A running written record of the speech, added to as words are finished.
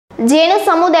જૈન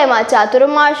સમુદાયમાં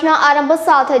ચાતુર્માસના આરંભ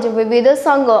સાથે જ વિવિધ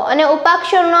સંઘો અને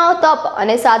ઉપાક્ષરોનો તપ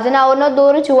અને સાધનાઓનો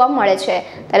દોર જોવા મળે છે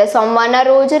ત્યારે સોમવારના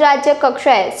રોજ રાજ્ય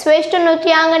કક્ષાએ શ્રેષ્ઠ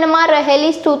નૃત્યાંગનામાં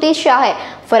રહેલી સ્તુતિ શાહે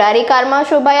ફરારી કારમાં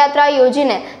શોભાયાત્રા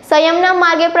યોજીને સંયમના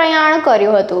માર્ગે પ્રયાણ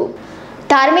કર્યું હતું।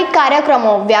 ધાર્મિક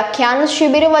કાર્યક્રમો, વ્યાખ્યાન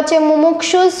શિબિર વચ્ચે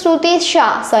મુમુક્ષુ સ્તુતિ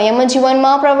શાહ સંયમ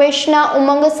જીવનમાં પ્રવેશના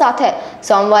ઉમંગ સાથે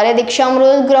સોમવારે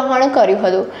દીક્ષામૃત ગ્રહણ કર્યું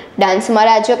હતું। ડાન્સમાં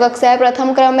રાજ્ય કક્ષાએ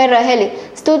પ્રથમ ક્રમે રહેલી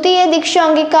સ્તુતિએ દીક્ષા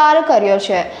અંગીકાર કર્યો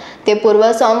છે। તે પૂર્વ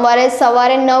સોમવારે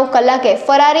સવારે 9 કલાકે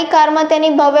ફરારી કારમાં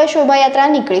તેની ભવ્ય શોભાયાત્રા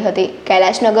નીકળી હતી।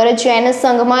 કૈલાશનગર જૈન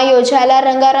સંઘમાં યોજાયેલા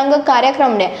રંગારંગ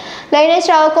કાર્યક્રમને લઈને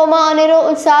શ્રાવકોમાં અનેરો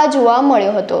ઉત્સાહ જોવા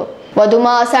મળ્યો હતો।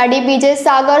 વધુમાં અષાઢી બીજે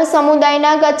સાગર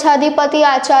સમુદાયના ગચ્છાધિપતિ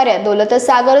આચાર્ય દોલત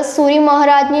સાગર સુરી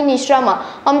મહારાજની નિશ્રામાં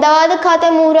અમદાવાદ ખાતે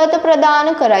મુહૂર્ત પ્રદાન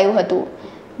કરાયું હતું।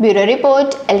 Bureau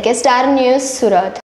report, LK star news, Surat.